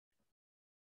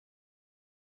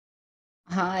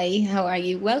Hi, how are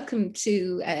you? Welcome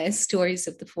to Stories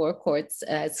of the Four Courts,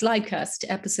 Slidecast,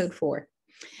 episode 4.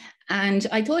 And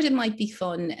I thought it might be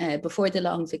fun before the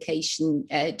long vacation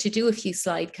to do a few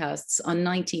slidecasts on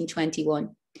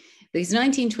 1921, because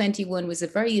 1921 was a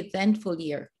very eventful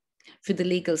year for the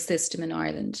legal system in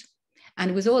Ireland.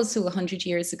 And it was also 100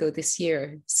 years ago this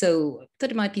year. So I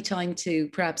thought it might be time to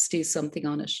perhaps do something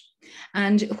on it.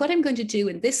 And what I'm going to do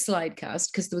in this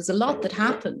slidecast, because there was a lot that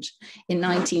happened in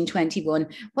 1921,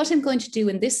 what I'm going to do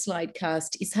in this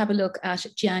slidecast is have a look at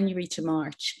January to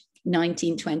March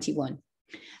 1921.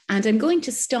 And I'm going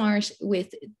to start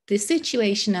with the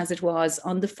situation as it was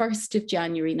on the 1st of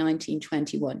January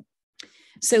 1921.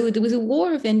 So there was a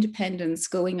war of independence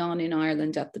going on in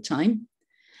Ireland at the time.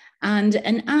 And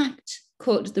an act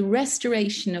called the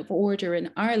Restoration of Order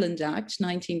in Ireland Act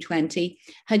 1920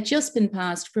 had just been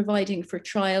passed, providing for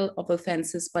trial of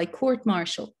offences by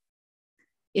court-martial,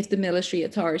 if the military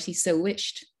authority so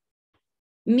wished.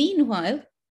 Meanwhile,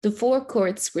 the four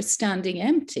courts were standing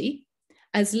empty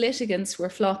as litigants were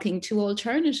flocking to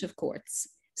alternative courts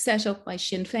set up by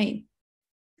Sinn Fein.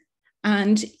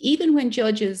 And even when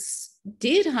judges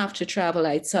did have to travel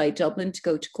outside Dublin to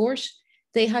go to court,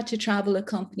 they had to travel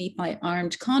accompanied by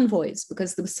armed convoys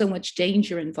because there was so much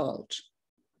danger involved.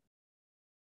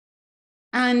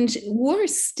 And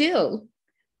worse still,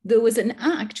 there was an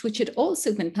act which had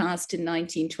also been passed in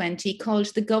 1920 called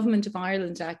the Government of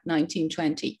Ireland Act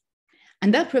 1920.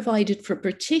 And that provided for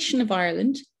partition of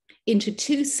Ireland into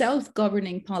two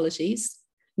self-governing polities,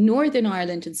 Northern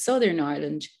Ireland and Southern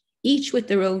Ireland, each with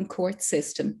their own court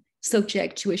system,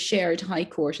 subject to a shared High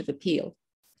Court of Appeal.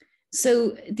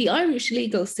 So the Irish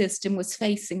legal system was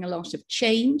facing a lot of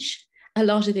change, a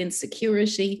lot of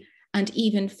insecurity, and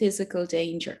even physical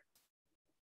danger.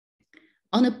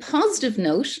 On a positive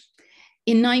note,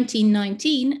 in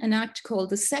 1919, an act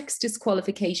called the Sex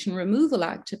Disqualification Removal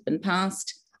Act had been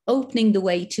passed, opening the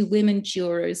way to women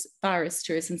jurors,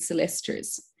 barristers, and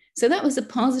solicitors. So that was a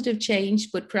positive change,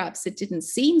 but perhaps it didn't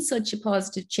seem such a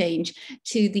positive change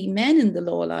to the men in the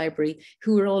law library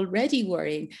who were already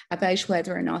worrying about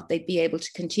whether or not they'd be able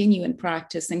to continue in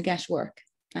practice and get work.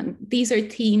 And these are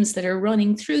themes that are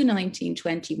running through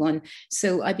 1921.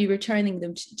 So I'll be returning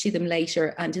them to them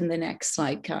later and in the next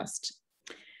slidecast.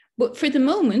 But for the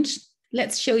moment,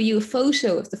 let's show you a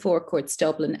photo of the Four Courts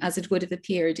Dublin as it would have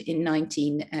appeared in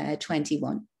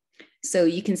 1921. So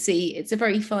you can see it's a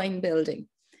very fine building.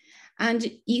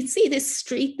 And you can see this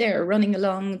street there running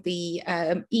along the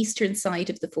eastern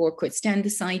side of the Four Courts, down the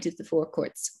side of the Four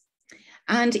Courts.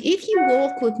 And if you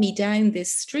walk with me down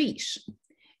this street,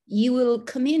 you will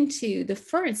come into the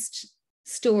first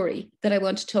story that I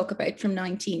want to talk about from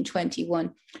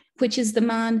 1921, which is the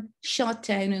man shot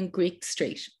down on Greek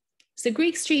Street. So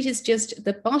Greek Street is just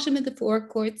the bottom of the Four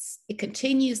Courts. It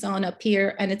continues on up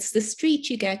here, and it's the street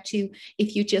you get to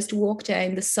if you just walk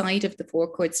down the side of the Four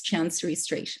Courts, Chancery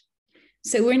Street.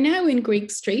 So we're now in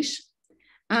Greek Street,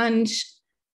 and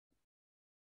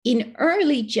in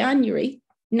early January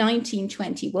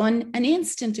 1921, an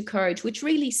incident occurred which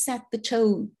really set the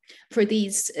tone for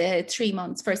these first 3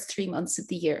 months of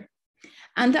the year.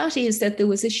 And that is that there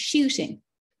was a shooting,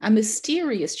 a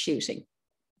mysterious shooting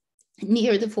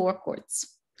near the Four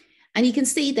Courts. And you can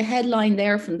see the headline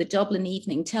there from the Dublin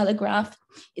Evening Telegraph.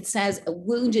 It says, "A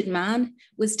wounded man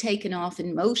was taken off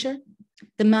in motor.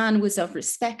 The man was of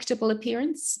respectable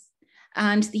appearance,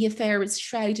 and the affair is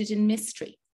shrouded in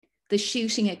mystery. The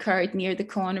shooting occurred near the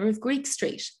corner of Greek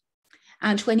Street.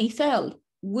 And when he fell,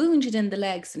 wounded in the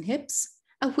legs and hips,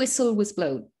 a whistle was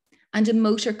blown and a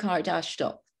motor car dashed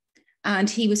up. And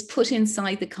he was put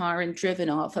inside the car and driven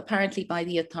off, apparently by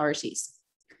the authorities."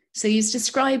 So he's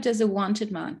described as a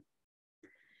wanted man.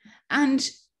 And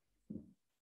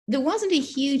there wasn't a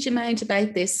huge amount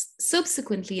about this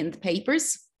subsequently in the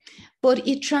papers, but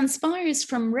it transpires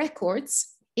from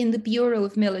records in the Bureau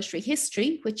of Military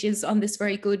History, which is on this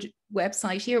very good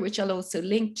website here, which I'll also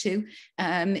link to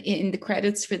in the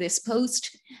credits for this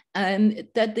post,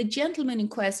 that the gentleman in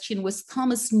question was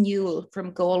Thomas Newell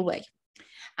from Galway.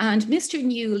 And Mr.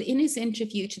 Newell, in his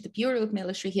interview to the Bureau of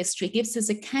Military History, gives us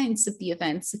accounts of the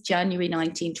events of January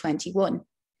 1921.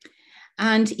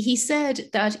 And he said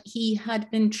that he had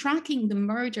been tracking the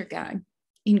murder gang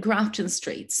in Grafton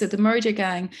Street. So the murder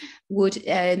gang would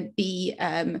be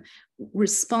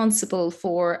responsible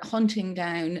for hunting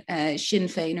down Sinn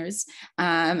Feiners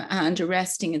and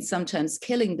arresting and sometimes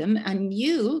killing them. And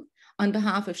Newell, on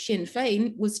behalf of Sinn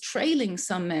Fein, was trailing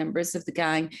some members of the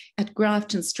gang at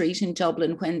Grafton Street in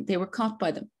Dublin when they were caught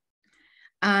by them.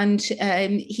 And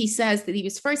he says that he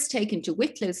was first taken to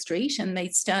Wicklow Street and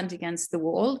made stand against the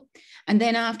wall. And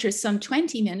then after some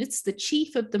 20 minutes, the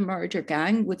chief of the murder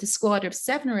gang with a squad of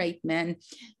 7 or 8 men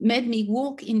made me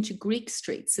walk into Greek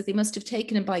Street. So they must have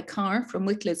taken him by car from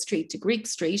Wicklow Street to Greek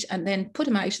Street and then put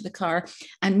him out of the car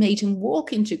and made him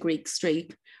walk into Greek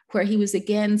Street, where he was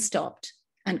again stopped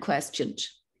and questioned.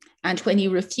 And when he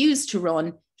refused to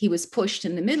run, he was pushed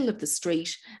in the middle of the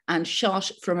street and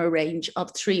shot from a range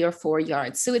of 3 or 4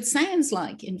 yards. So it sounds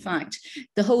like, in fact,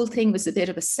 the whole thing was a bit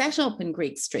of a setup in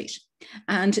Greek Street.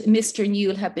 And Mr.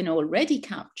 Newell had been already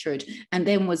captured and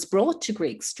then was brought to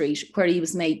Greek Street, where he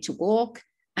was made to walk,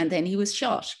 and then he was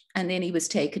shot, and then he was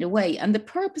taken away. And the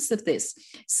purpose of this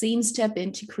seems to have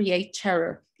been to create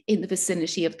terror in the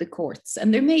vicinity of the courts.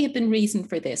 And there may have been reason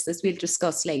for this, as we'll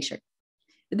discuss later.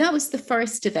 But that was the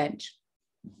first event.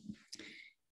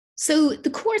 So the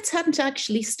courts hadn't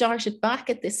actually started back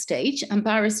at this stage, and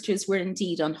barristers were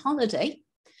indeed on holiday.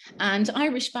 And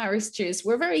Irish barristers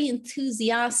were very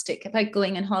enthusiastic about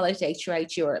going on holiday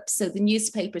throughout Europe. So the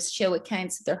newspapers show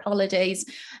accounts of their holidays.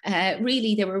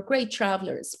 Really, they were great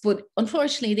travellers, but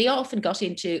unfortunately, they often got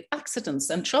into accidents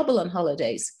and trouble on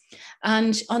holidays.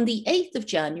 And on the 8th of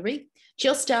January,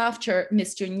 just after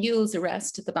Mr. Newell's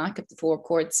arrest at the back of the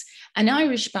forecourts, an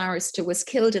Irish barrister was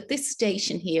killed at this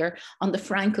station here on the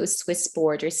Franco-Swiss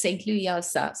border, St Louis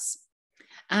Alsace.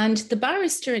 And the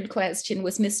barrister in question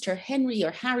was Mr. Henry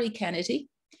or Harry Kennedy.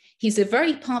 He's a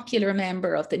very popular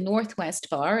member of the Northwest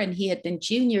Bar, and he had been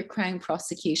junior Crown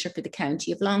prosecutor for the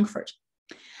county of Longford.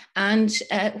 And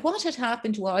what had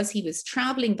happened was he was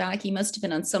traveling back. He must have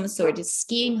been on some sort of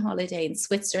skiing holiday in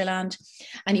Switzerland.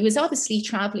 And he was obviously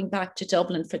traveling back to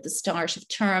Dublin for the start of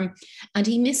term, and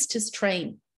he missed his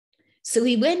train. So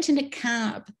he went in a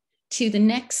cab to the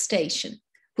next station,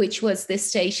 which was this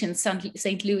station,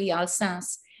 St Louis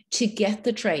Alsace, to get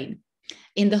the train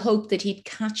in the hope that he'd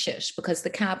catch it because the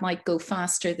cab might go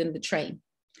faster than the train.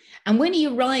 And when he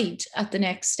arrived at the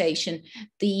next station,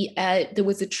 there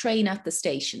was a train at the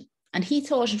station and he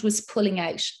thought it was pulling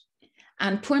out.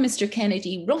 And poor Mr.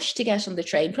 Kennedy rushed to get on the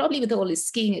train, probably with all his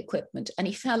skiing equipment, and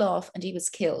he fell off and he was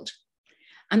killed.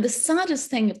 And the saddest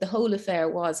thing of the whole affair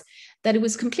was that it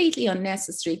was completely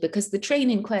unnecessary because the train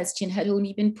in question had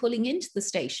only been pulling into the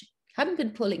station, hadn't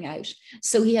been pulling out.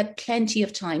 So he had plenty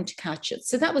of time to catch it.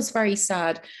 So that was very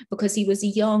sad because he was a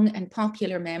young and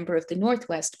popular member of the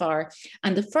Northwest Bar.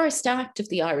 And the first act of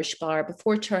the Irish Bar,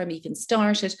 before term even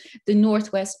started, the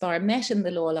Northwest Bar met in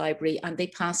the Law Library and they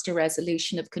passed a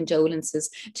resolution of condolences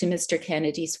to Mr.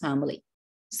 Kennedy's family.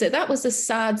 So that was a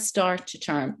sad start to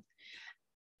term.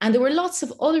 And there were lots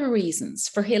of other reasons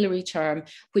for Hilary term,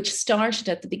 which started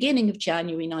at the beginning of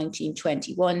January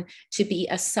 1921 to be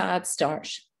a sad start.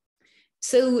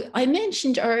 So I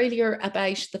mentioned earlier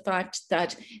about the fact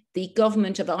that the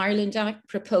Government of Ireland Act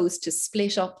proposed to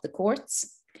split up the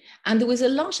courts. And there was a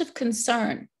lot of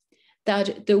concern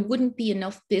that there wouldn't be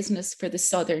enough business for the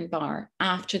Southern Bar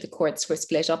after the courts were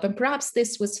split up. And perhaps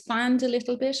this was fanned a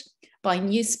little bit by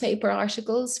newspaper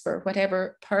articles for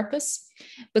whatever purpose,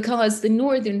 because the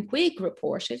Northern Whig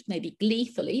reported, maybe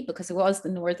gleefully, because it was the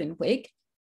Northern Whig,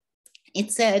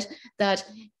 it said that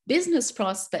business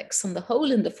prospects on the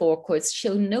whole in the forecourts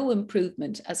show no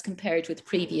improvement as compared with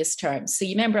previous terms. So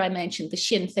you remember I mentioned the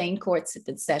Sinn Fein courts had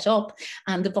been set up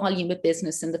and the volume of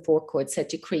business in the forecourts had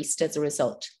decreased as a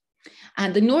result.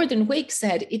 And the Northern Whig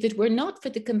said if it were not for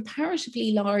the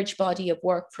comparatively large body of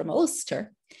work from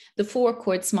Ulster, the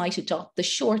forecourts might adopt the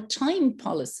short time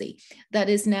policy that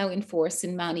is now in force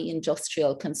in many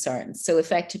industrial concerns. So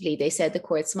effectively, they said the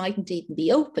courts mightn't even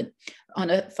be open on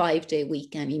a 5-day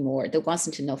week anymore. There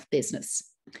wasn't enough business.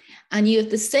 And you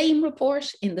have the same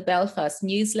report in the Belfast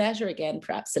newsletter, again,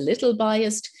 perhaps a little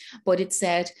biased, but it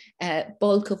said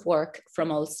bulk of work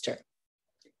from Ulster.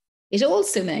 It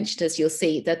also mentioned, as you'll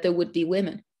see, that there would be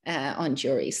women on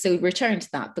juries. So return to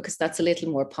that because that's a little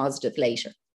more positive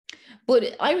later.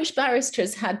 But Irish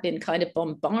barristers had been kind of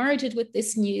bombarded with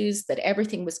this news that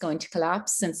everything was going to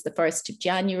collapse since the 1st of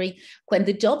January, when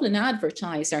the Dublin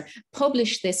Advertiser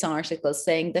published this article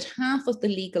saying that half of the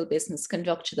legal business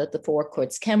conducted at the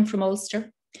forecourts came from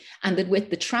Ulster, and that with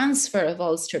the transfer of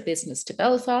Ulster business to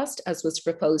Belfast, as was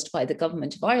proposed by the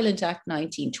Government of Ireland Act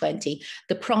 1920,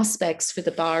 the prospects for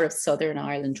the Bar of Southern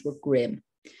Ireland were grim.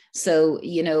 So,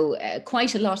 you know,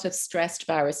 quite a lot of stressed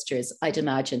barristers, I'd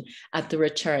imagine, at the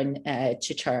return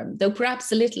to term, though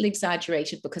perhaps a little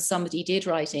exaggerated because somebody did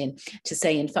write in to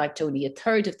say, in fact, only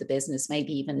 1/3 of the business,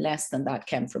 maybe even less than that,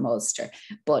 came from Ulster.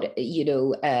 But, you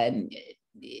know,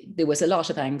 there was a lot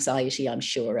of anxiety, I'm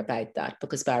sure, about that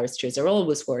because barristers are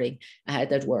always worrying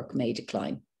that work may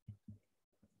decline.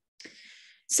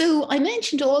 So I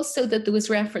mentioned also that there was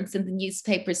reference in the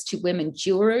newspapers to women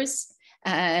jurors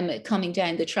coming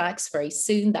down the tracks very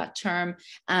soon that term.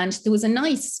 And there was a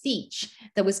nice speech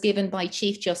that was given by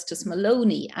Chief Justice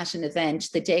Maloney at an event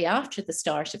the day after the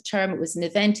start of term. It was an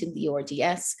event in the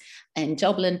RDS in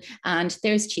Dublin, and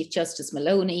there's Chief Justice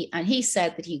Maloney, and he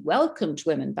said that he welcomed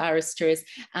women barristers,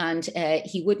 and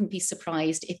he wouldn't be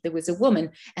surprised if there was a woman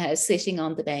sitting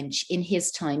on the bench in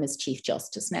his time as Chief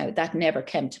Justice. Now, that never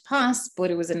came to pass,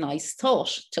 but it was a nice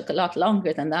thought. It took a lot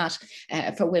longer than that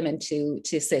for women to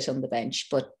sit on the bench,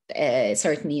 but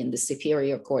certainly in the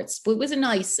superior courts. But it was a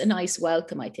nice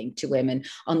welcome, I think, to women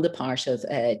on the part of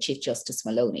Chief Justice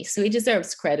Maloney. So he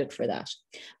deserves credit for that.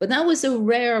 But that was a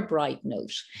rare bright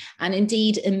note. And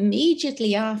indeed,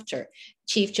 immediately after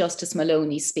Chief Justice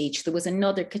Maloney's speech, there was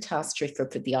another catastrophe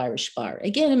for the Irish bar.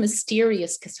 Again, a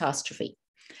mysterious catastrophe.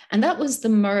 And that was the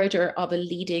murder of a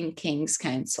leading King's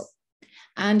Counsel.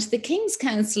 And the King's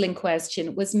Counsel in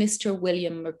question was Mr.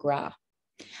 William McGrath.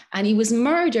 And he was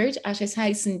murdered at his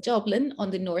house in Dublin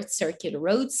on the North Circular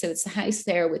Road. So it's the house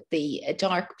there with the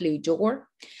dark blue door,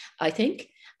 I think.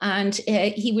 And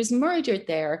he was murdered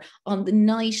there on the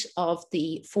night of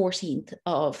the 14th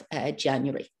of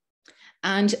January.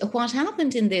 And what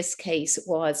happened in this case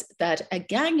was that a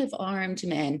gang of armed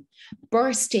men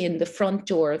burst in the front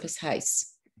door of his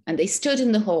house, and they stood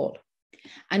in the hall.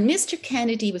 And Mr.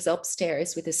 Kennedy was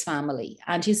upstairs with his family,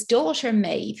 and his daughter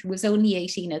Maeve, who was only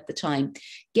 18 at the time,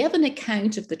 gave an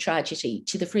account of the tragedy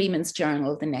to the Freeman's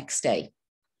Journal the next day.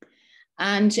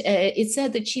 And it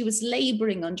said that she was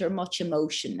labouring under much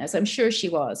emotion, as I'm sure she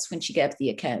was when she gave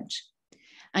the account.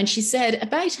 And she said,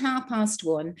 about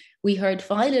 1:30, we heard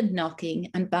violent knocking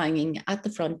and banging at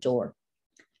the front door.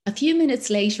 A few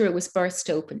minutes later, it was burst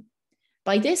open.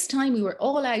 By this time, we were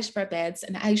all out of our beds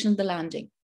and out on the landing.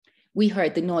 We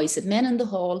heard the noise of men in the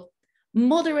hall.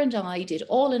 Mother and I did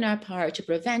all in our power to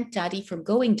prevent Daddy from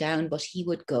going down, but he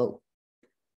would go.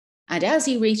 And as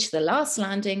he reached the last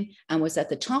landing and was at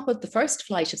the top of the first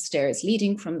flight of stairs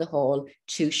leading from the hall,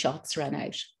 2 shots ran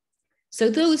out. So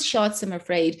those shots, I'm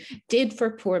afraid, did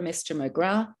for poor Mr.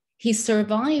 McGrath. He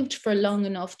survived for long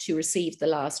enough to receive the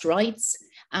last rites,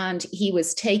 and he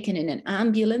was taken in an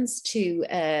ambulance to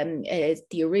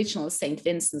the original St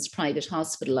Vincent's Private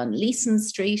Hospital on Leeson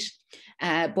Street,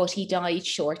 but he died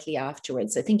shortly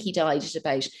afterwards. I think he died at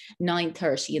about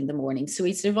 9:30 in the morning. So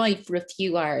he survived for a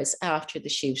few hours after the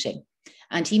shooting.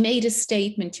 And he made a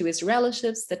statement to his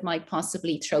relatives that might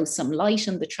possibly throw some light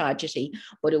on the tragedy,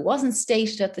 but it wasn't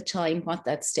stated at the time what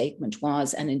that statement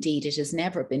was, and indeed it has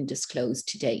never been disclosed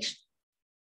to date.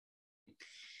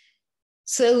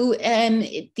 So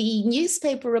the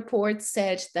newspaper report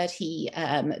said that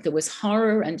there was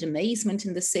horror and amazement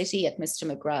in the city at Mr.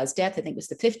 McGrath's death. I think it was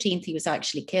the 15th he was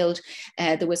actually killed.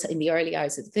 There was, in the early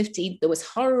hours of the 15th, there was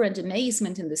horror and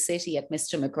amazement in the city at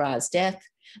Mr. McGrath's death.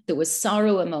 There was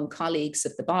sorrow among colleagues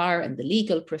of the bar and the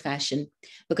legal profession,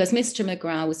 because Mr.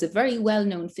 McGrath was a very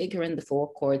well-known figure in the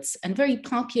forecourts and very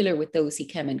popular with those he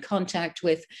came in contact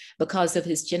with because of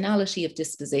his geniality of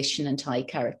disposition and high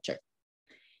character.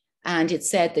 And it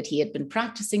said that he had been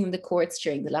practicing in the courts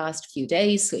during the last few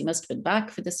days, so he must have been back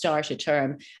for the start of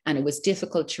term, and it was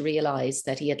difficult to realise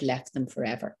that he had left them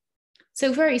forever.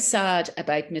 So very sad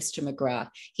about Mr. McGrath.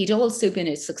 He'd also been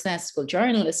a successful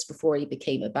journalist before he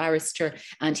became a barrister,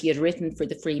 and he had written for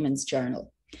the Freeman's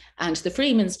Journal. And the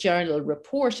Freeman's Journal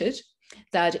reported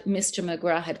that Mr.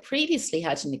 McGrath had previously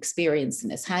had an experience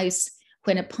in his house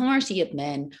when a party of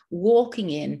men walking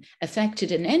in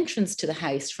effected an entrance to the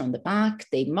house from the back.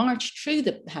 They marched through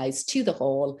the house to the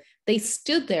hall. They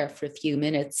stood there for a few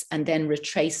minutes and then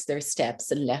retraced their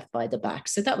steps and left by the back.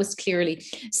 So that was clearly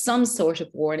some sort of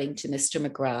warning to Mr.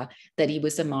 McGrath that he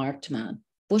was a marked man.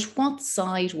 But what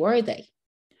side were they?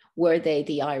 Were they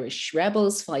the Irish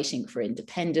rebels fighting for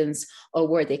independence, or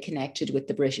were they connected with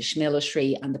the British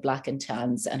military and the Black and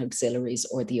Tans and auxiliaries,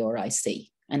 or the RIC?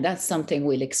 And that's something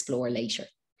we'll explore later.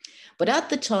 But at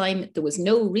the time, there was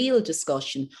no real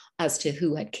discussion as to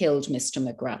who had killed Mr.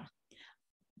 McGrath.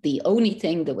 The only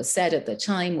thing that was said at the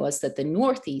time was that the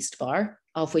Northeast Bar,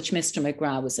 of which Mr.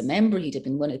 McGrath was a member, he'd have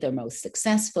been one of their most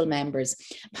successful members,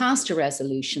 passed a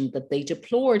resolution that they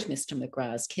deplored Mr.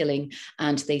 McGrath's killing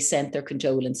and they sent their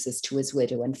condolences to his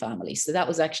widow and family. So that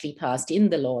was actually passed in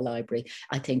the law library,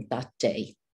 I think that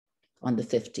day on the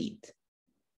 15th.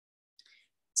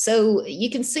 So you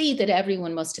can see that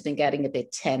everyone must have been getting a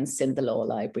bit tense in the law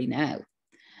library now.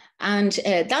 And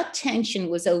that tension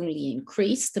was only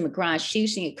increased. The McGrath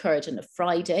shooting occurred on a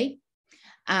Friday,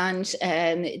 and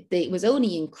it was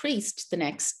only increased the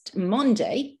next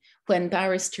Monday when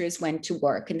barristers went to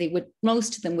work, and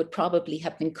most of them would probably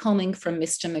have been coming from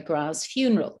Mr. McGrath's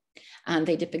funeral. And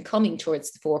they'd have been coming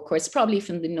towards the forecourts, probably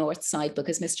from the north side,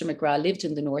 because Mr. McGrath lived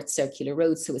in the North Circular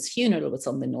Road, so his funeral was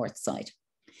on the north side.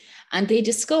 And they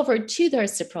discovered, to their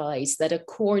surprise, that a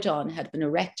cordon had been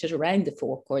erected around the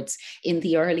forecourts in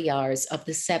the early hours of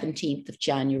the 17th of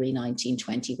January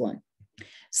 1921.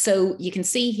 So you can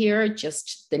see here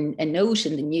just a note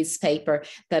in the newspaper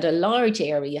that a large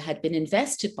area had been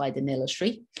invested by the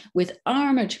military with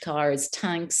armoured cars,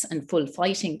 tanks and full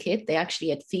fighting kit. They actually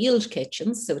had field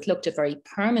kitchens, so it looked a very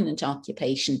permanent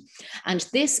occupation. And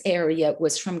this area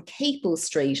was from Capel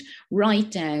Street right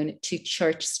down to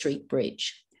Church Street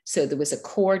Bridge. So there was a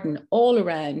cordon all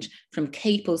around from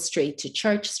Capel Street to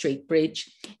Church Street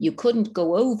Bridge. You couldn't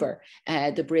go over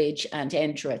the bridge and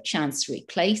enter at Chancery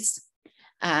Place.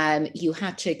 You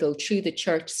had to go through the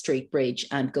Church Street Bridge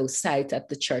and go south at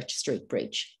the Church Street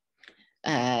Bridge.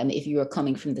 If you were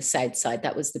coming from the south side,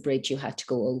 that was the bridge you had to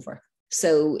go over.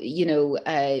 So, you know,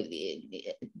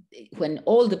 when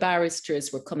all the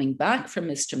barristers were coming back from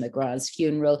Mr. McGrath's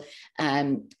funeral,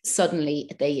 suddenly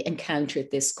they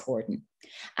encountered this cordon.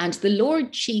 And the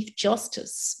Lord Chief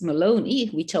Justice Maloney,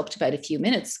 who we talked about a few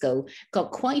minutes ago,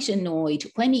 got quite annoyed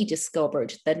when he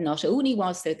discovered that not only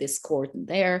was there this cordon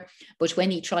there, but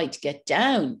when he tried to get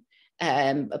down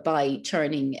by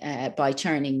turning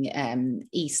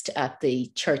east at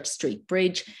the Church Street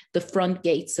Bridge, the front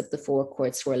gates of the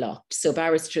forecourts were locked. So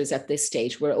barristers at this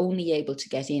stage were only able to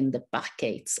get in the back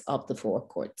gates of the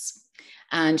forecourts.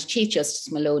 And Chief Justice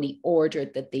Maloney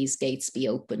ordered that these gates be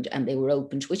opened, and they were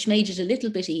opened, which made it a little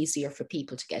bit easier for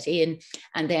people to get in.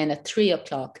 And then at 3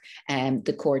 o'clock,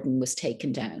 the cordon was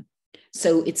taken down.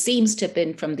 So it seems to have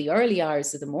been from the early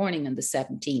hours of the morning on the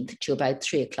 17th to about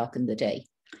 3 o'clock in the day.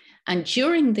 And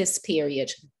during this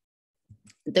period,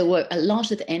 there were a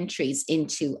lot of entries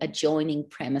into adjoining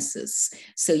premises.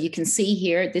 So you can see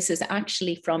here, this is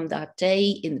actually from that day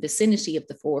in the vicinity of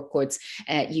the forecourts.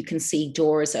 You can see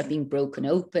doors are being broken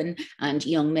open, and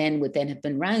young men would then have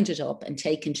been rounded up and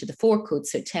taken to the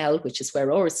Forecourts Hotel, which is where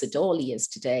Orsadoli is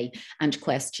today, and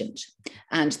questioned.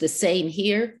 And the same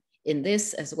here in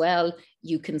this as well.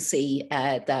 You can see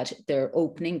that they're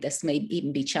opening, this may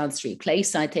even be Chancery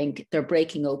Place, I think, they're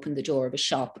breaking open the door of a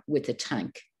shop with a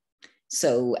tank.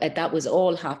 So that was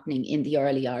all happening in the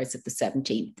early hours of the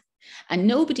 17th. And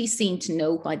nobody seemed to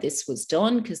know why this was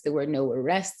done because there were no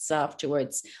arrests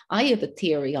afterwards. I have a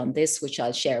theory on this, which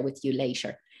I'll share with you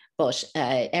later. But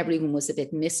everyone was a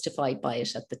bit mystified by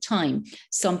it at the time.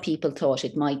 Some people thought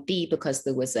it might be because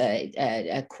there was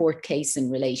a court case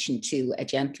in relation to a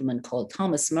gentleman called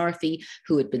Thomas Murphy,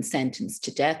 who had been sentenced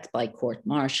to death by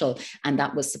court-martial, and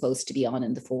that was supposed to be on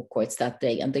in the forecourts that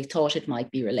day, and they thought it might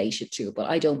be related to it,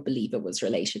 but I don't believe it was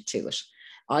related to it.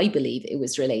 I believe it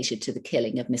was related to the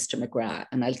killing of Mr. McGrath,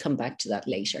 and I'll come back to that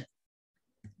later.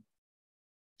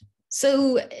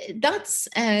 So that's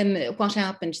what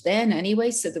happened then anyway.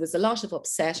 So there was a lot of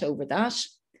upset over that.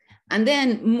 And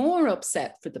then more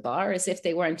upset for the bar, as if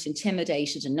they weren't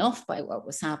intimidated enough by what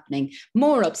was happening,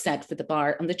 more upset for the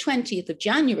bar on the 20th of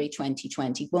January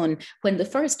 2021, when the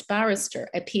first barrister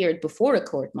appeared before a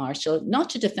court-martial, not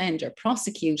to defend or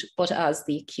prosecute, but as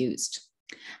the accused.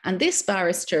 And this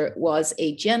barrister was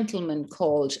a gentleman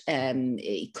called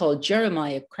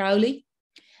Jeremiah Crowley.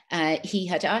 He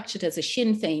had acted as a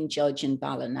Sinn Fein judge in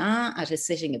Ballina at a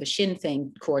sitting of a Sinn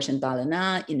Fein court in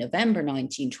Ballina in November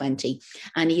 1920,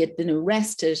 and he had been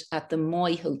arrested at the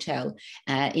Moy Hotel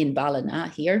in Ballina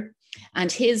here. And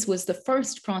his was the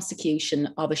first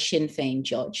prosecution of a Sinn Fein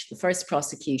judge, the first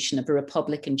prosecution of a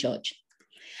Republican judge.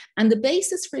 And the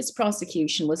basis for his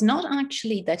prosecution was not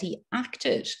actually that he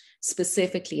acted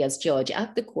specifically as judge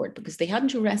at the court, because they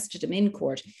hadn't arrested him in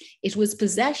court. It was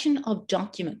possession of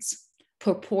documents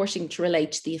purporting to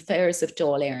relate to the affairs of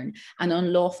Dáil Éireann and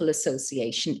unlawful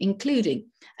association, including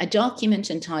a document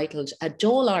entitled A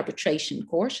Dáil Arbitration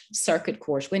Court, Circuit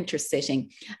Court Winter Sitting,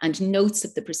 and notes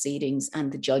of the proceedings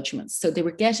and the judgments. So they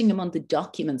were getting him on the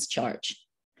documents charge.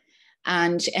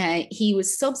 And he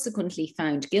was subsequently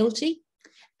found guilty.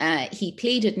 He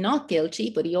pleaded not guilty,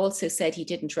 but he also said he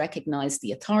didn't recognize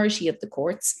the authority of the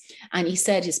courts. And he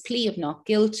said his plea of not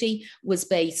guilty was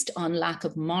based on lack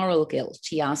of moral guilt.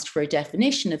 He asked for a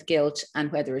definition of guilt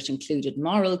and whether it included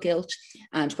moral guilt.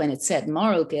 And when it said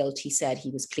moral guilt, he said he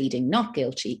was pleading not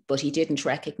guilty, but he didn't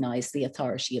recognize the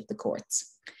authority of the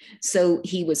courts. So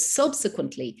he was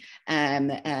subsequently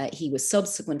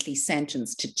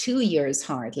sentenced to 2 years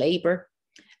hard labor.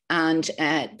 And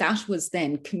that was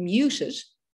then commuted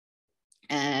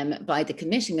by the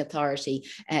committing authority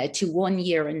to 1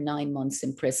 year and 9 months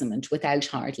imprisonment without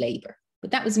hard labour.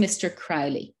 but that was Mr.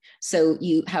 Crowley. So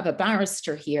you have a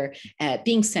barrister here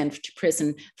being sent to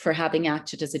prison for having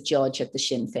acted as a judge at the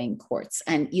Sinn Fein courts.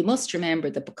 And you must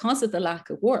remember that because of the lack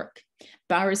of work,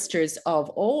 barristers of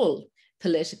all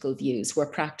political views were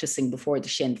practicing before the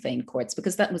Sinn Fein courts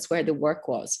because that was where the work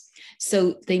was.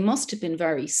 So they must have been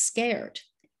very scared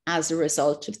as a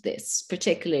result of this,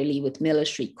 particularly with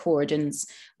military cordons,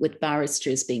 with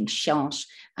barristers being shot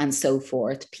and so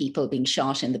forth, people being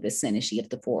shot in the vicinity of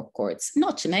the forecourts,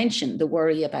 not to mention the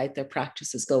worry about their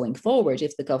practices going forward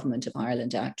if the Government of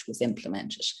Ireland Act was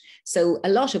implemented. So a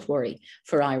lot of worry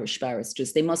for Irish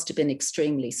barristers. They must have been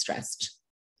extremely stressed.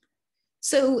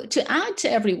 So to add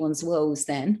to everyone's woes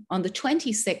then, on the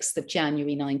 26th of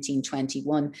January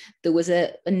 1921, there was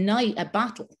a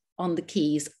battle on the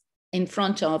quays in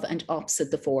front of and opposite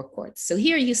the forecourts. So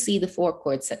here you see the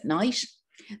forecourts at night.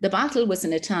 The battle was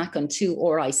an attack on two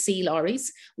RIC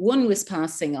lorries. One was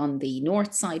passing on the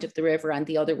north side of the river and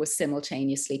the other was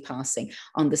simultaneously passing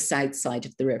on the south side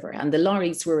of the river. And the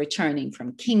lorries were returning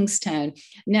from Kingstown,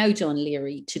 now Dún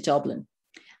Laoghaire, to Dublin.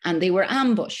 And they were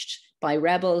ambushed by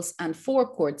rebels, and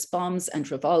forecourts bombs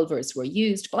and revolvers were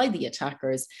used by the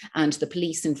attackers, and the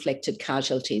police inflicted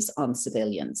casualties on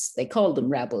civilians. They called them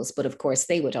rebels, but of course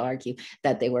they would argue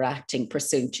that they were acting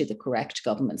pursuant to the correct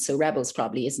government. So rebels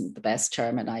probably isn't the best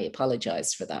term, and I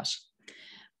apologize for that.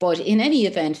 But in any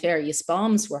event, various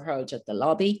bombs were hurled at the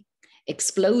lobby.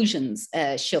 Explosions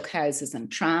shook houses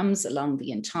and trams along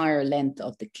the entire length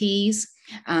of the quays,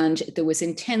 and there was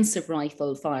intensive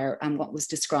rifle fire and what was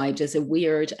described as a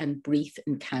weird and brief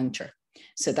encounter.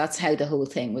 So that's how the whole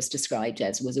thing was described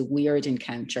as, was a weird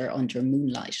encounter under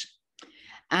moonlight.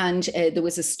 And there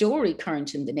was a story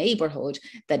current in the neighbourhood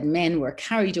that men were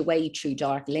carried away through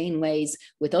dark laneways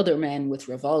with other men with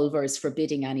revolvers,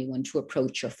 forbidding anyone to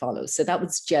approach or follow. So that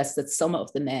would suggest that some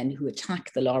of the men who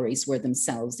attacked the lorries were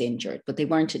themselves injured, but they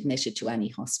weren't admitted to any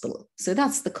hospital. So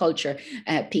that's the culture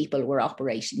people were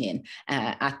operating in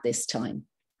at this time.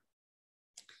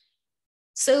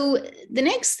 So the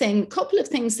next thing, a couple of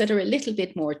things that are a little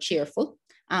bit more cheerful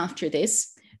after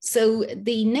this. So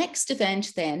the next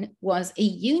event then was a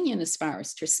Unionist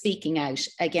barrister speaking out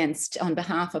on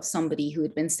behalf of somebody who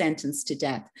had been sentenced to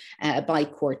death by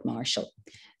court-martial.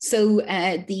 So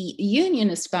the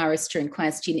Unionist barrister in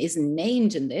question isn't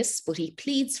named in this, but he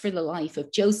pleads for the life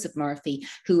of Joseph Murphy,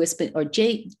 who has been, or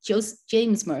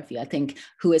James Murphy, I think,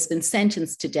 who has been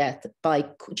sentenced to death by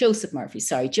Joseph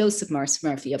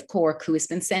Murphy of Cork, who has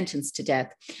been sentenced to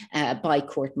death by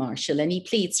court-martial, and he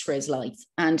pleads for his life.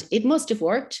 And it must have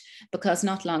worked, because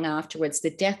not long afterwards, the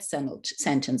death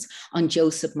sentence on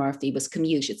Joseph Murphy was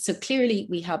commuted. So clearly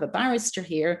we have a barrister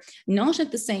here, not of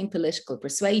the same political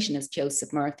persuasion as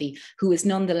Joseph Murphy, who is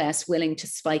nonetheless willing to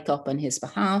spike up on his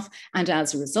behalf, and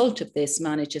as a result of this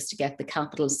manages to get the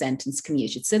capital sentence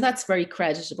commuted. So that's very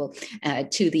creditable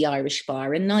to the Irish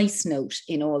bar, a nice note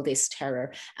in all this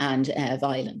terror and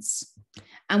violence.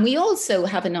 And we also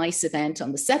have a nice event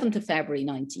on the 7th of February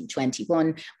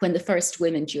 1921, when the first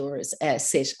women jurors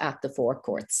sit at the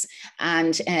forecourts.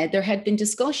 And there had been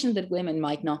discussion that women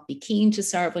might not be keen to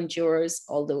serve on jurors,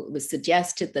 although it was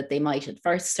suggested that they might at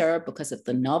first serve because of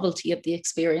the novelty of the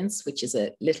experience, which is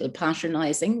a little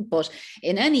patronizing. But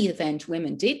in any event,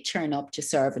 women did turn up to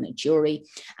serve in a jury.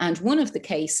 And one of the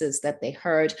cases that they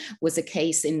heard was a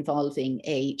case involving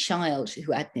a child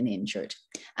who had been injured.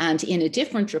 And in a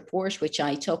different report, which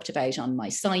I talked about on my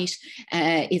site,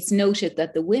 it's noted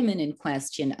that the women in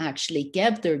question actually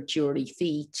gave their jury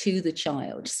fee to the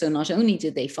child. So not only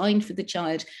did they find for the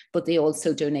child, but they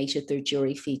also donated their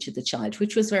jury fee to the child,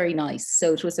 which was very nice.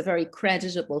 So it was a very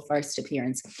creditable first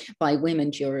appearance by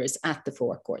women jurors at the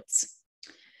forecourts.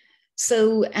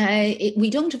 So we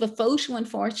don't have a photo,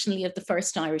 unfortunately, of the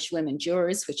first Irish women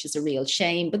jurors, which is a real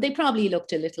shame, but they probably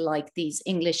looked a little like these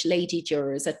English lady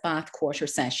jurors at Bath Quarter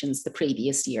Sessions the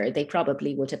previous year. They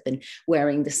probably would have been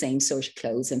wearing the same sort of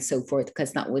clothes and so forth,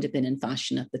 because that would have been in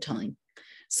fashion at the time.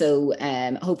 So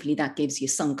hopefully that gives you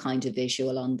some kind of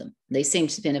visual on them. They seem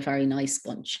to have been a very nice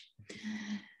bunch.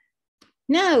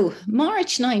 Now,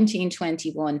 March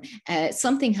 1921,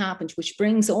 something happened which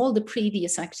brings all the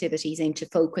previous activities into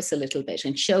focus a little bit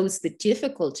and shows the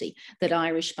difficulty that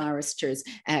Irish barristers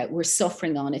were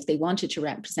suffering on if they wanted to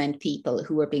represent people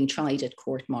who were being tried at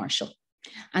court-martial.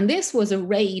 And this was a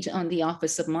raid on the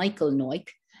office of Michael Noyk,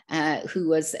 who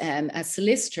was a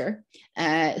solicitor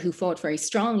who fought very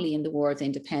strongly in the War of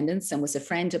Independence and was a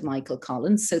friend of Michael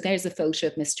Collins. So there's a photo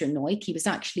of Mr. Noyk. He was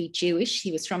actually Jewish.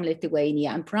 He was from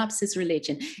Lithuania, and perhaps his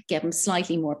religion gave him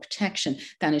slightly more protection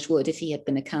than it would if he had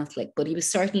been a Catholic. But he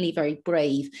was certainly very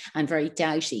brave and very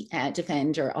doughty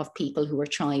defender of people who were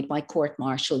tried by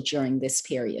court-martial during this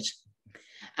period.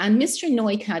 And Mr.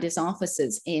 Noik had his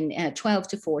offices in 12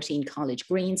 to 14 College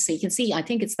Green. So you can see, I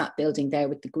think it's that building there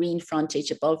with the green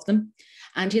frontage above them.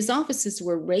 And his offices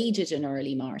were raided in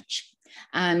early March.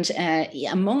 And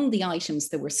among the items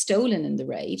that were stolen in the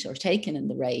raid or taken in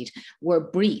the raid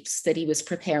were briefs that he was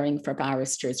preparing for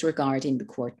barristers regarding the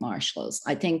court-martials.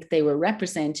 I think they were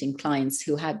representing clients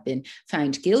who had been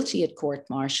found guilty at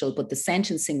court-martial, but the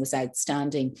sentencing was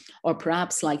outstanding, or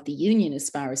perhaps like the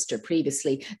Unionist barrister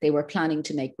previously, they were planning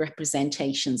to make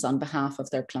representations on behalf of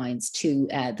their clients to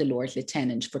the Lord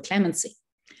Lieutenant for clemency.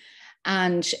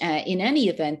 And in any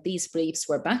event, these briefs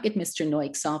were back at Mr.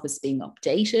 Noik's office being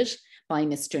updated by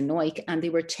Mr. Noik, and they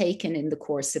were taken in the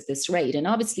course of this raid. And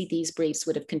obviously these briefs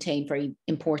would have contained very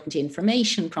important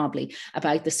information probably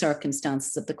about the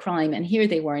circumstances of the crime. And here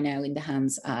they were now in the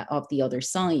hands of the other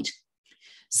side.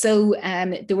 So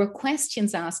there were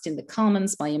questions asked in the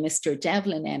Commons by a Mr.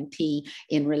 Devlin MP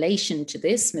in relation to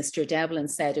this. Mr. Devlin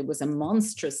said it was a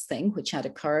monstrous thing which had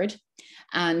occurred.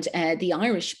 And the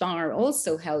Irish Bar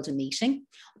also held a meeting.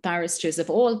 Barristers of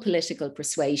all political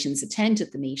persuasions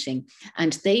attended the meeting,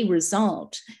 and they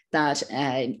resolved that,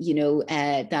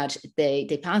 that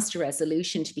they passed a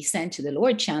resolution to be sent to the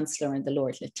Lord Chancellor and the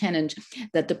Lord Lieutenant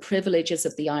that the privileges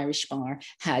of the Irish Bar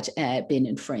had been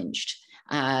infringed.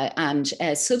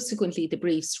 Subsequently, the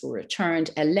briefs were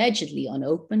returned, allegedly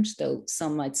unopened, though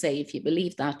some might say if you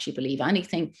believe that, you believe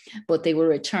anything, but they were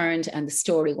returned, and the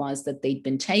story was that they'd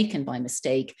been taken by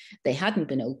mistake, they hadn't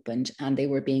been opened, and they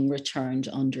were being returned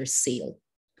under seal.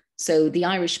 So the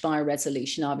Irish Bar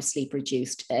resolution obviously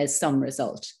produced some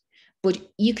result. But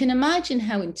you can imagine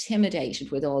how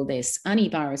intimidated with all this any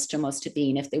barrister must have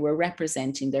been if they were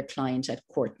representing their client at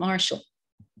court-martial.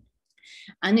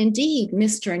 And indeed,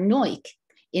 Mr. Noik,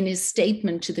 in his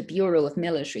statement to the Bureau of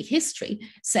Military History,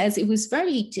 says it was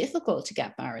very difficult to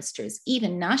get barristers,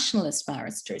 even nationalist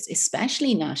barristers,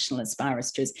 especially nationalist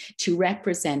barristers, to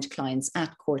represent clients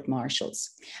at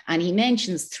court-martials. And he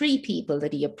mentions 3 people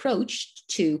that he approached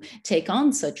to take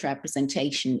on such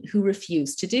representation who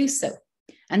refused to do so.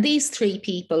 And these 3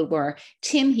 people were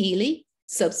Tim Healy,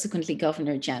 subsequently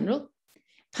Governor General,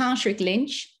 Patrick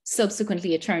Lynch,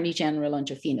 subsequently Attorney General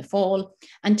under Fianna Fáil,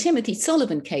 and Timothy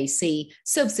Sullivan KC,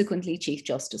 subsequently Chief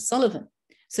Justice Sullivan.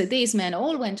 So these men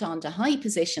all went on to high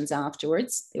positions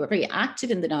afterwards. They were very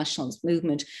active in the nationalist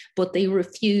movement, but they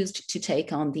refused to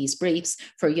take on these briefs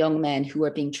for young men who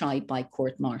were being tried by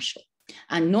court-martial.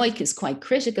 And Noik is quite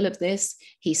critical of this.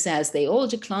 He says they all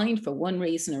declined for one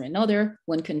reason or another.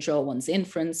 One can draw one's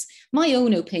inference. My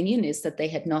own opinion is that they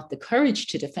had not the courage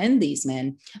to defend these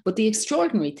men. But the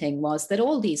extraordinary thing was that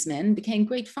all these men became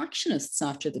great factionists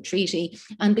after the treaty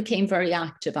and became very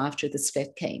active after the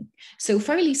split came. So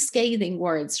fairly scathing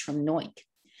words from Noik.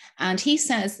 And he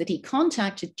says that he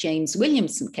contacted James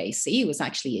Williamson KC, who was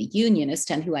actually a Unionist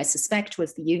and who I suspect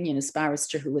was the Unionist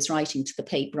barrister who was writing to the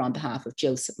paper on behalf of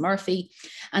Joseph Murphy,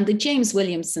 and that James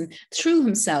Williamson threw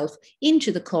himself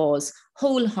into the cause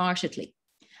wholeheartedly.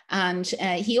 And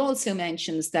he also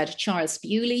mentions that Charles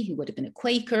Bewley, who would have been a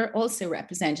Quaker, also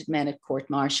represented men at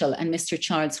court-martial, and Mr.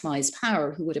 Charles Wise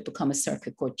Power, who would have become a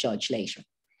circuit court judge later.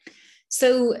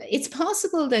 So it's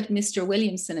possible that Mr.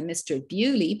 Williamson and Mr.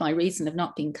 Bewley, by reason of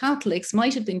not being Catholics,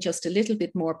 might have been just a little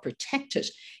bit more protected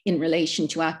in relation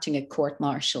to acting at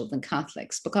court-martial than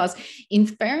Catholics, because in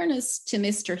fairness to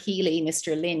Mr. Healy,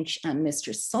 Mr. Lynch and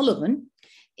Mr. Sullivan,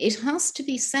 it has to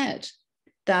be said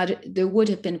that there would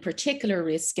have been particular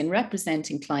risk in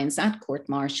representing clients at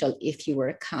court-martial if you were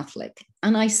a Catholic.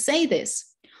 And I say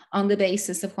this on the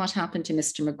basis of what happened to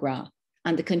Mr. McGrath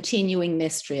and the continuing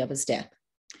mystery of his death.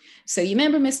 So you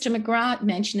remember Mr. McGrath,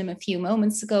 mentioned him a few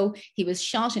moments ago. He was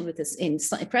shot in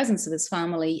presence of his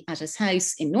family at his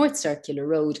house in North Circular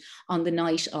Road on the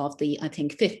night of the, I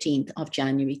think, 15th of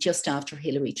January, just after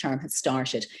Hilary term had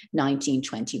started,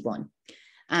 1921.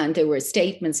 And there were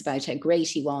statements about how great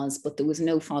he was, but there was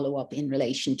no follow-up in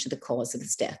relation to the cause of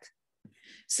his death.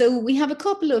 So we have a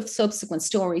couple of subsequent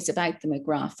stories about the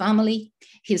McGrath family.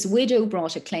 His widow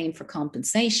brought a claim for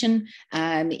compensation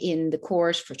in the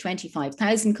court for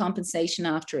 25,000 compensation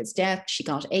after his death. She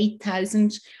got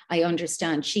 8,000. I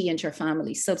understand she and her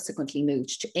family subsequently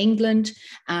moved to England.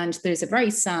 And there's a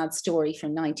very sad story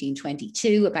from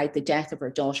 1922 about the death of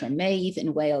her daughter Maeve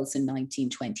in Wales in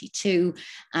 1922.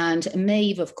 And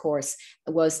Maeve, of course,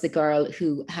 was the girl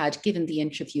who had given the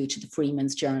interview to the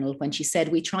Freeman's Journal when she said,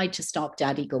 "We tried to stop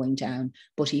Daddy going down,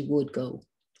 but he would go."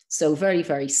 So very,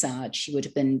 very sad. She would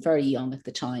have been very young at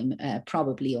the time,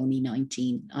 probably only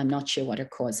 19. I'm not sure what her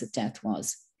cause of death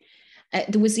was.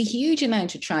 There was a huge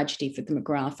amount of tragedy for the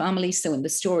McGrath family. So in the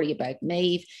story about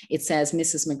Maeve, it says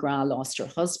Mrs. McGrath lost her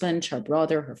husband, her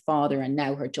brother, her father, and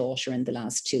now her daughter in the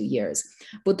last 2 years.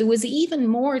 But there was even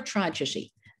more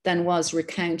tragedy than was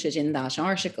recounted in that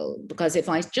article, because if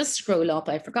I just scroll up,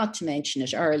 I forgot to mention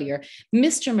it earlier,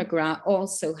 Mr. McGrath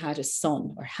also had a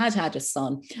son, or had a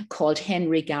son, called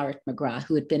Henry Garrett McGrath,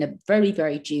 who had been a very,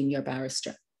 very junior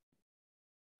barrister.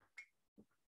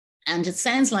 And it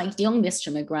sounds like young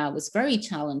Mr. McGrath was very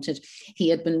talented. He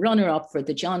had been runner-up for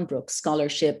the John Brooks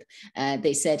Scholarship.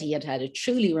 They said he had had a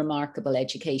truly remarkable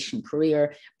education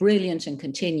career, brilliant and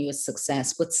continuous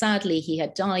success. But sadly, he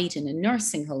had died in a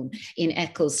nursing home in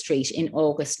Eccles Street in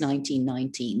August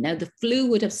 1919. Now, the flu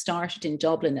would have started in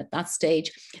Dublin at that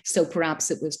stage, so perhaps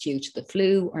it was due to the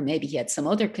flu, or maybe he had some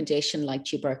other condition like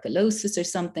tuberculosis or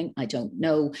something. I don't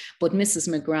know. But Mrs.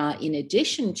 McGrath, in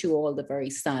addition to all the very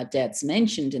sad deaths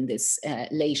mentioned in this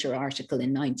later article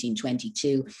in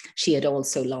 1922, she had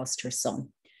also lost her son.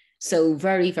 So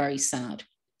very, very sad.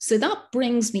 So that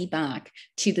brings me back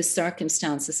to the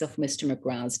circumstances of Mr.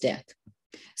 McGrath's death.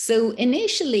 So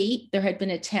initially, there had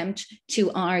been an attempt to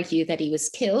argue that he was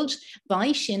killed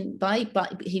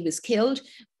he was killed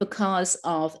because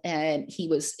of he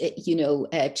was,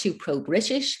 too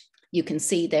pro-British. You can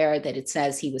see there that it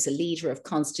says he was a leader of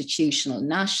constitutional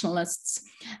nationalists,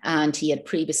 and he had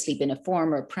previously been a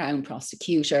former Crown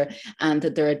prosecutor, and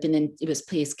that he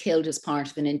was killed as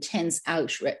part of an intense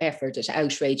effort at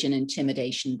outrage and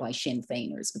intimidation by Sinn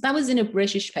Feiners. But that was in a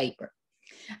British paper.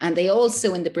 And they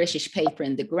also, in the British paper,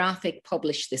 in the graphic,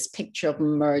 published this picture of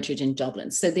him murdered in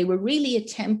Dublin. So they were really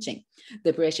attempting,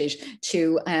 the British,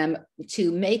 to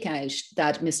make out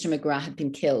that Mr. McGrath had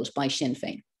been killed by Sinn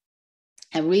Fein.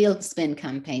 A real spin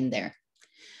campaign there.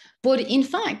 But in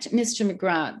fact, Mr.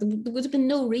 McGrath, there would have been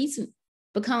no reason,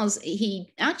 because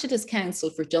he acted as counsel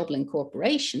for Dublin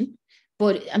Corporation,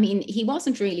 but I mean, he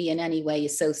wasn't really in any way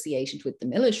associated with the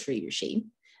military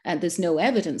regime, and there's no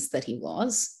evidence that he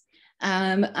was.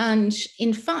 And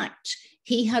in fact,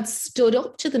 he had stood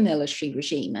up to the military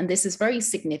regime, and this is very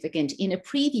significant, in a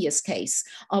previous case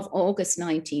of August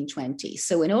 1920.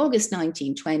 So in August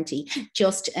 1920,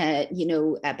 just,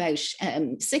 about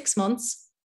 6 months,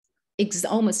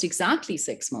 almost exactly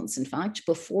 6 months, in fact,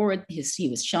 before he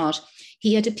was shot,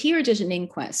 he had appeared at an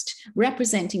inquest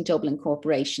representing Dublin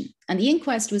Corporation. And the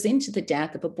inquest was into the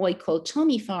death of a boy called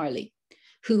Tommy Farley,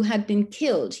 who had been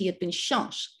killed. He had been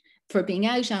shot for being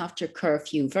out after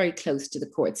curfew very close to the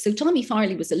courts. So Tommy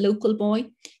Farley was a local boy.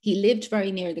 He lived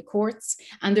very near the courts,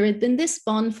 and there had been this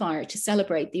bonfire to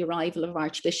celebrate the arrival of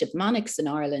Archbishop Mannix in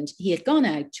Ireland. He had gone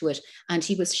out to it, and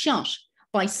he was shot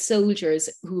by soldiers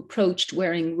who approached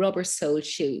wearing rubber-soled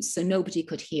shoes, so nobody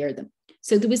could hear them.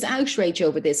 So there was outrage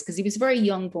over this, because he was a very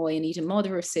young boy, and he had a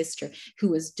mother or sister who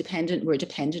were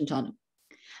dependent on him.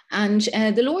 And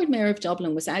the Lord Mayor of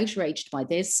Dublin was outraged by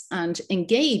this and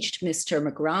engaged Mr.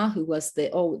 McGrath, who was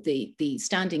the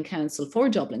standing counsel for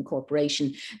Dublin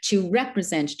Corporation, to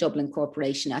represent Dublin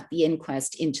Corporation at the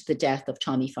inquest into the death of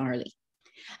Tommy Farley.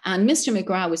 And Mr.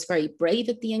 McGrath was very brave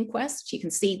at the inquest. You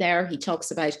can see there, he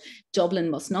talks about Dublin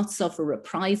must not suffer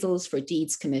reprisals for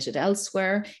deeds committed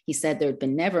elsewhere. He said there had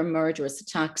been never murderous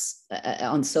attacks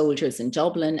on soldiers in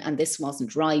Dublin, and this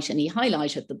wasn't right. And he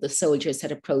highlighted that the soldiers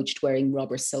had approached wearing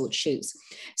rubber-soled shoes.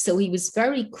 So he was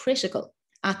very critical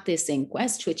at this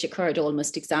inquest, which occurred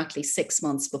almost exactly 6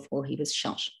 months before he was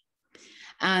shot.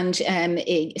 And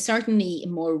certainly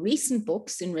more recent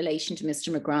books in relation to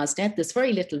Mr. McGrath's death, there's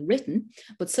very little written,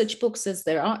 but such books as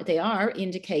they are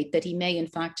indicate that he may in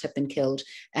fact have been killed,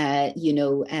 by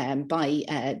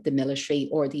the military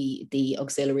or the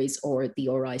auxiliaries or the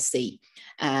RIC.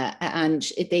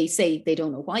 And they say they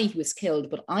don't know why he was killed,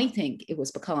 but I think it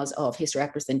was because of his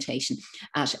representation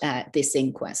at this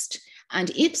inquest.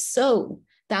 And if so,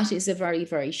 that is a very,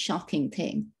 very shocking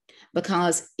thing,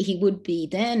 because he would be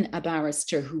then a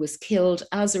barrister who was killed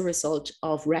as a result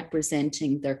of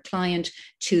representing their client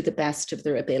to the best of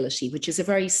their ability, which is a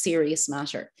very serious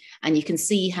matter. And you can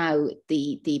see how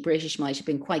the British might have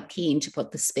been quite keen to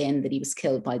put the spin that he was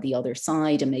killed by the other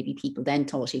side, and maybe people then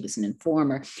thought he was an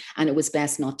informer, and it was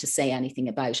best not to say anything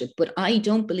about it. But I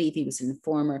don't believe he was an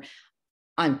informer.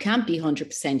 I can't be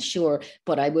 100% sure,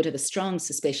 but I would have a strong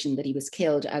suspicion that he was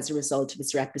killed as a result of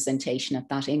his representation at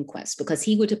that inquest, because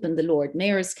he would have been the Lord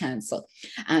Mayor's counsel.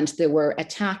 And there were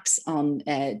attacks on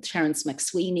Terence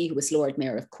McSweeney, who was Lord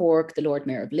Mayor of Cork, the Lord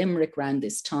Mayor of Limerick around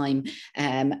this time.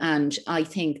 And I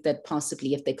think that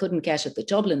possibly if they couldn't get at the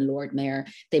Dublin Lord Mayor,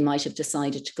 they might have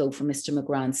decided to go for Mr.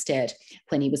 McGrath instead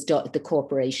when he was the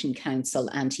Corporation Counsel,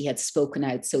 and he had spoken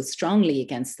out so strongly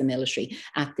against the military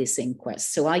at this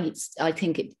inquest. So I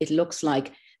think it looks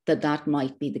like that that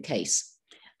might be the case.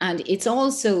 And it's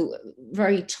also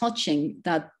very touching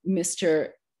that Mr.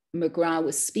 McGrath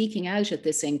was speaking out at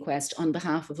this inquest on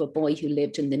behalf of a boy who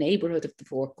lived in the neighbourhood of the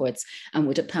forecourts and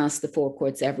would have passed the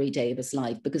forecourts every day of his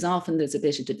life, because often there's a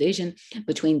bit of division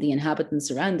between the inhabitants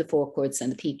around the forecourts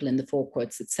and the people in the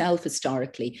forecourts itself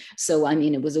historically. So, I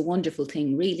mean, it was a wonderful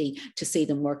thing really to see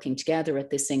them working together at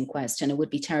this inquest, and it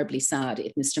would be terribly sad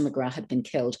if Mr. McGrath had been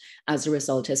killed as a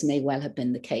result, as may well have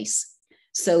been the case.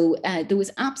 So there was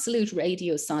absolute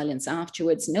radio silence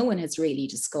afterwards. No one has really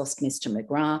discussed Mr.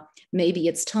 McGrath. Maybe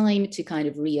it's time to kind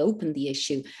of reopen the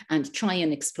issue and try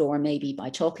and explore, maybe by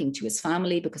talking to his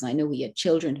family, because I know he had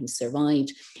children who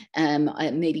survived,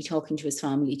 maybe talking to his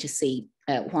family to see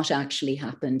what actually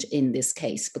happened in this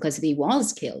case. Because if he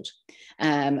was killed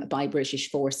by British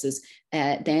forces,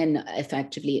 then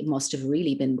effectively it must have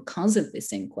really been because of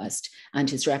this inquest and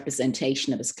his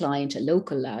representation of his client, a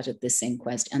local lad at this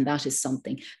inquest, and that is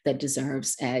something that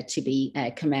deserves to be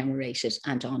commemorated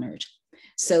and honoured.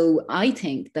 So I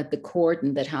think that the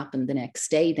cordon that happened the next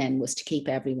day then was to keep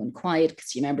everyone quiet,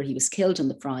 because you remember he was killed on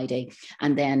the Friday,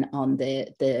 and then on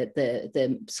the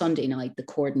Sunday night, the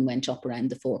cordon went up around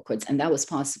the forecourts, and that was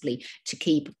possibly to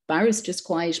keep barristers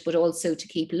quiet, but also to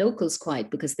keep locals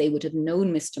quiet, because they would have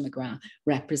known Mr. McGrath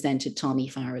represented Tommy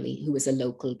Farrelly, who was a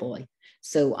local boy.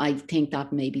 So I think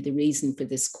that may be the reason for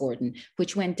this cordon,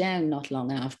 which went down not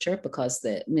long after because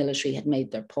the military had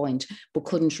made their point, but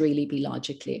couldn't really be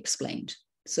logically explained.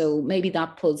 So maybe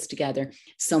that pulls together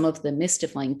some of the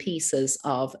mystifying pieces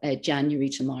of January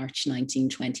to March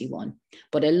 1921.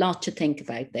 But a lot to think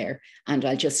about there. And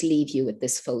I'll just leave you with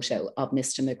this photo of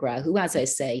Mr. McGrath, who, as I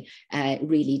say,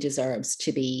 really deserves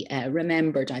to be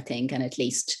remembered, I think, and at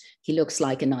least he looks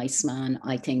like a nice man.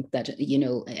 I think that, you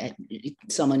know,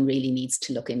 someone really needs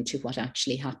to look into what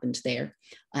actually happened there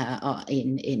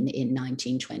in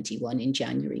 1921, in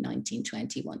January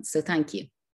 1921. So thank you.